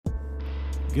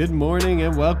Good morning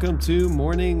and welcome to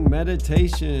Morning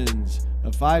Meditations,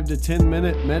 a 5 to 10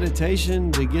 minute meditation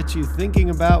to get you thinking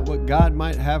about what God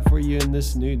might have for you in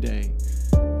this new day.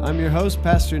 I'm your host,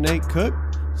 Pastor Nate Cook,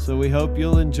 so we hope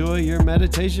you'll enjoy your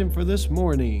meditation for this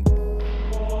morning.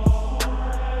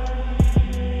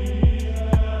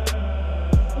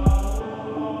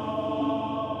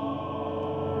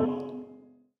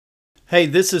 Hey,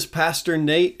 this is Pastor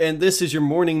Nate, and this is your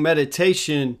morning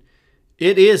meditation.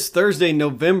 It is Thursday,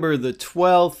 November the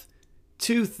 12th,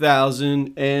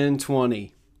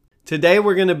 2020. Today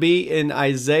we're going to be in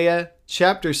Isaiah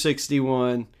chapter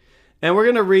 61, and we're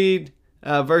going to read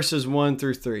verses 1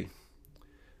 through 3.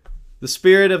 The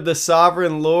Spirit of the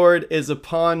Sovereign Lord is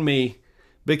upon me,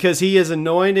 because He has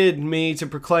anointed me to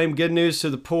proclaim good news to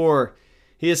the poor.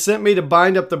 He has sent me to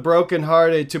bind up the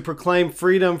brokenhearted, to proclaim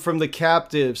freedom from the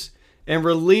captives, and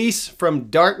release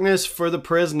from darkness for the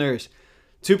prisoners,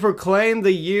 to proclaim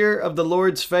the year of the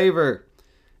Lord's favor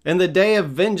and the day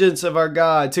of vengeance of our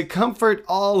God, to comfort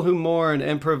all who mourn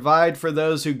and provide for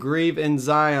those who grieve in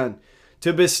Zion,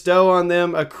 to bestow on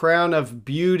them a crown of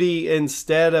beauty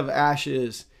instead of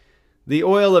ashes, the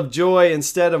oil of joy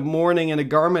instead of mourning, and a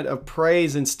garment of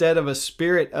praise instead of a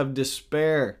spirit of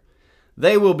despair.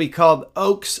 They will be called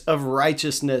oaks of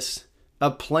righteousness,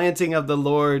 a planting of the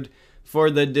Lord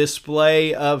for the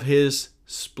display of His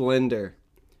splendor.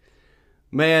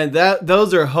 Man,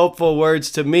 those are hopeful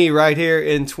words to me right here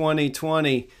in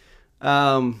 2020.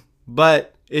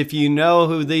 But if you know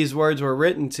who these words were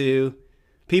written to,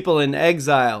 people in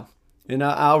exile, and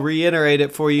I'll reiterate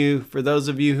it for you, for those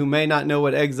of you who may not know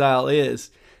what exile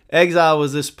is. Exile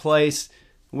was this place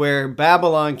where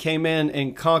Babylon came in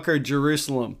and conquered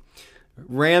Jerusalem,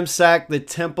 ransacked the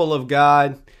temple of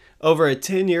God over a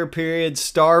 10-year period,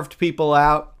 starved people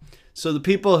out. So the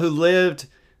people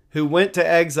who went to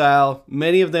exile,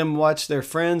 many of them watched their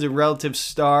friends and relatives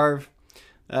starve.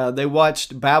 They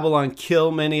watched Babylon kill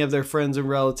many of their friends and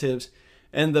relatives.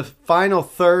 And the final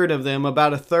third of them,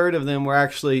 about a third of them, were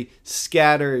actually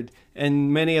scattered,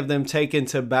 and many of them taken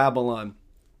to Babylon.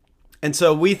 And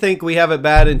so we think we have it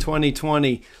bad in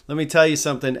 2020. Let me tell you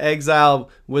something. Exile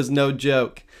was no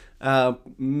joke.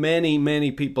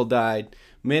 Many people died.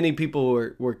 Many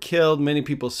people were killed. Many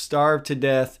people starved to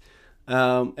death.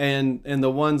 And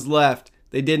the ones left,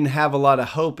 they didn't have a lot of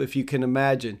hope, if you can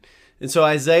imagine. And so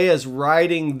Isaiah is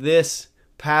writing this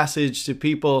passage to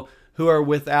people who are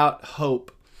without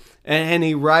hope. And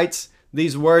he writes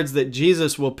these words that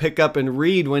Jesus will pick up and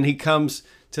read when he comes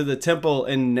to the temple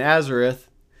in Nazareth.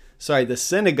 The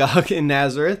synagogue in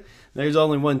Nazareth. There's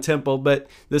only one temple, but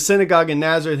the synagogue in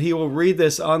Nazareth, he will read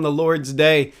this on the Lord's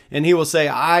day, and he will say,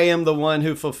 I am the one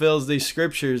who fulfills these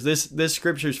scriptures. This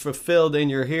scripture is fulfilled in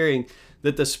your hearing,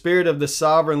 that the Spirit of the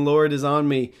Sovereign Lord is on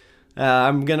me.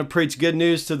 I'm going to preach good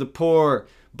news to the poor,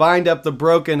 bind up the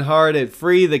brokenhearted,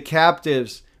 free the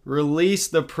captives, release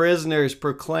the prisoners,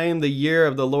 proclaim the year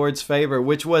of the Lord's favor,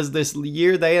 which was this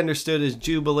year they understood as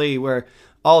Jubilee, where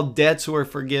all debts were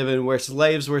forgiven, where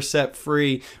slaves were set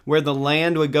free, where the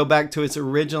land would go back to its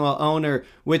original owner,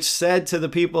 which said to the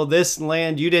people, this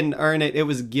land, you didn't earn it. It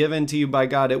was given to you by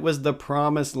God. It was the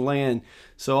promised land.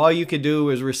 So all you could do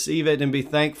was receive it and be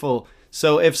thankful.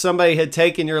 So if somebody had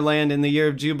taken your land in the year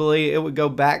of Jubilee, it would go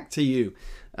back to you.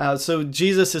 So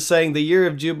Jesus is saying the year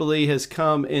of Jubilee has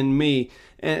come in me.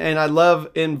 And I love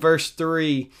in verse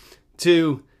 3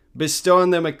 to bestow on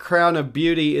them a crown of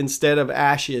beauty instead of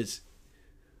ashes.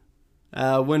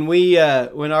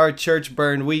 When our church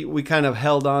burned, we kind of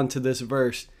held on to this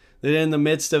verse, that in the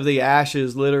midst of the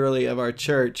ashes, literally, of our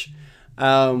church,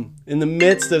 in the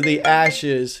midst of the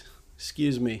ashes,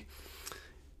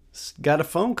 got a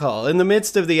phone call. In the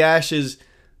midst of the ashes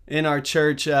in our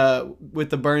church, with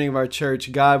the burning of our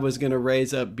church, God was going to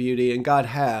raise up beauty, and God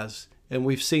has, and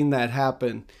we've seen that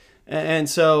happen. And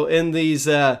so in these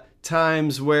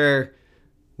times where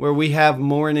we have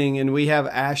mourning and we have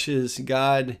ashes,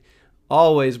 God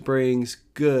always brings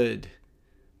good.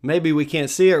 Maybe we can't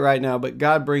see it right now, but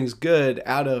God brings good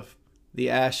out of the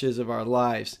ashes of our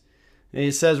lives. And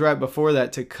He says right before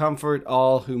that, to comfort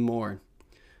all who mourn.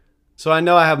 So I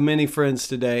know I have many friends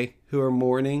today who are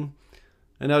mourning.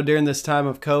 I know during this time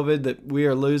of COVID that we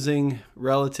are losing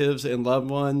relatives and loved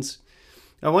ones.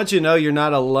 I want you to know you're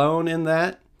not alone in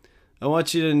that. I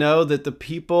want you to know that the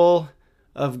people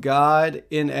of God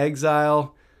in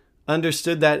exile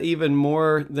understood that even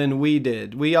more than we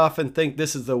did. We often think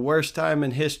this is the worst time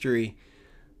in history,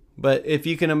 but if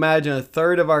you can imagine a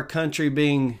third of our country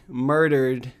being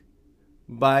murdered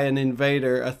by an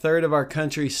invader, a third of our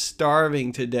country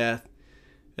starving to death,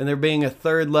 and there being a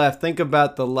third left, think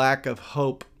about the lack of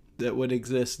hope that would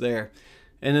exist there.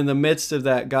 And in the midst of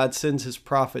that, God sends his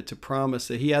prophet to promise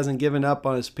that he hasn't given up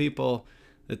on his people,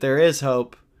 that there is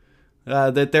hope,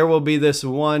 that there will be this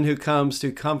one who comes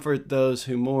to comfort those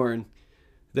who mourn,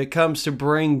 that comes to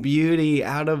bring beauty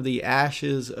out of the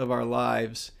ashes of our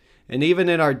lives. And even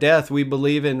in our death, we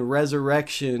believe in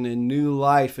resurrection and new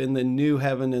life in the new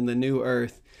heaven and the new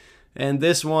earth. And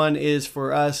this one is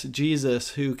for us,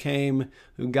 Jesus, who came,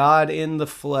 who God in the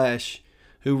flesh,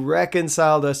 who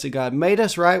reconciled us to God, made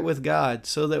us right with God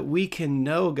so that we can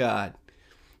know God,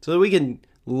 so that we can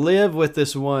live with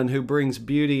this one who brings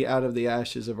beauty out of the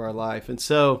ashes of our life. And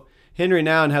so Henry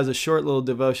Nouwen has a short little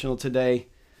devotional today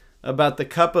about the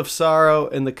cup of sorrow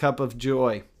and the cup of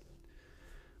joy.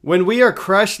 When we are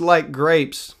crushed like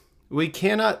grapes, we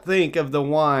cannot think of the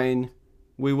wine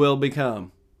we will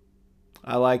become.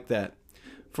 I like that.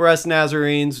 For us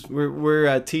Nazarenes,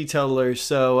 we're teetotalers,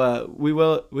 so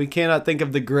we cannot think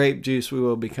of the grape juice we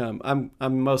will become.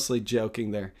 I'm mostly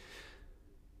joking there.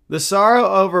 The sorrow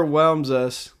overwhelms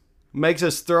us, makes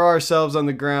us throw ourselves on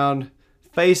the ground,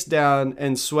 face down,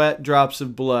 and sweat drops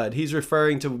of blood. He's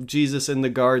referring to Jesus in the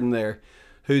garden there,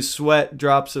 who sweat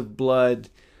drops of blood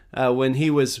when he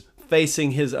was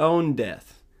facing his own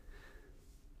death.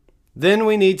 Then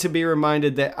we need to be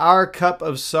reminded that our cup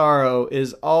of sorrow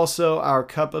is also our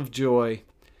cup of joy,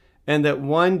 and that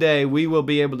one day we will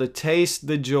be able to taste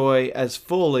the joy as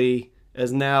fully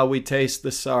as now we taste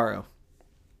the sorrow.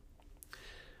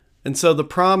 And so the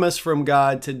promise from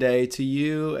God today to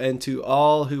you and to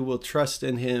all who will trust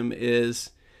in him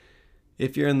is,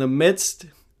 if you're in the midst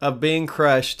of being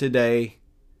crushed today,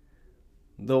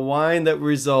 the wine that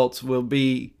results will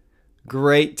be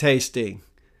great tasting.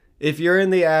 If you're in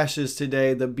the ashes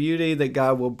today, the beauty that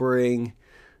God will bring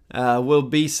will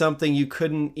be something you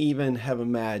couldn't even have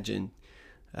imagined.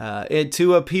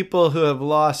 To a people who have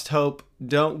lost hope,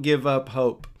 don't give up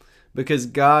hope, because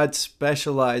God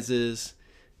specializes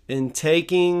in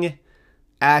taking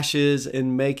ashes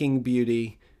and making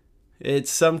beauty.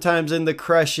 It's sometimes in the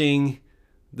crushing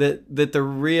that the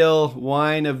real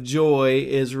wine of joy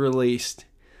is released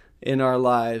in our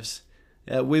lives.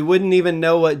 We wouldn't even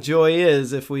know what joy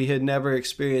is if we had never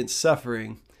experienced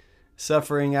suffering.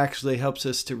 Suffering actually helps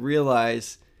us to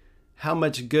realize how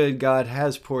much good God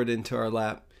has poured into our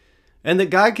lap. And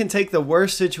that God can take the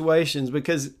worst situations,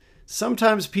 because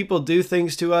sometimes people do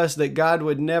things to us that God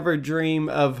would never dream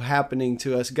of happening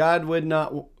to us. God would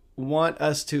not want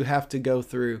us to have to go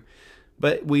through.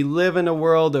 But we live in a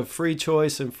world of free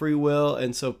choice and free will,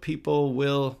 and so people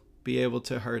will be able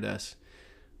to hurt us.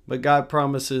 But God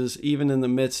promises, even in the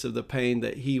midst of the pain,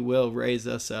 that he will raise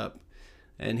us up,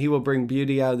 and he will bring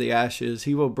beauty out of the ashes.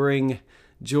 He will bring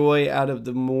joy out of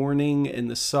the mourning and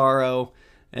the sorrow,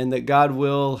 and that God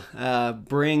will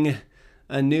bring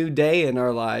a new day in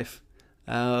our life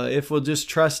if we'll just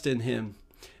trust in him.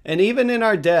 And even in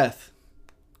our death,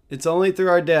 it's only through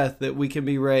our death that we can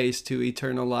be raised to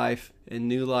eternal life and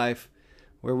new life,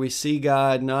 where we see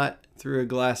God not through a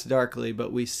glass darkly,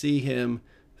 but we see him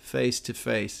face to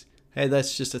face. Hey,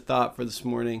 that's just a thought for this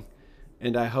morning,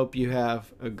 and I hope you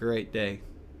have a great day.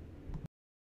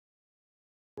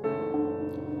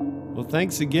 Well,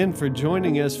 thanks again for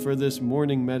joining us for this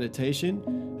morning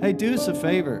meditation. Hey, do us a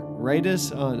favor, rate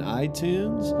us on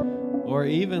iTunes, or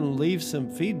even leave some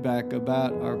feedback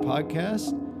about our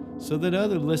podcast so that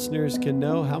other listeners can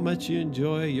know how much you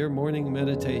enjoy your morning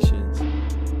meditations.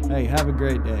 Hey, have a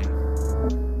great day.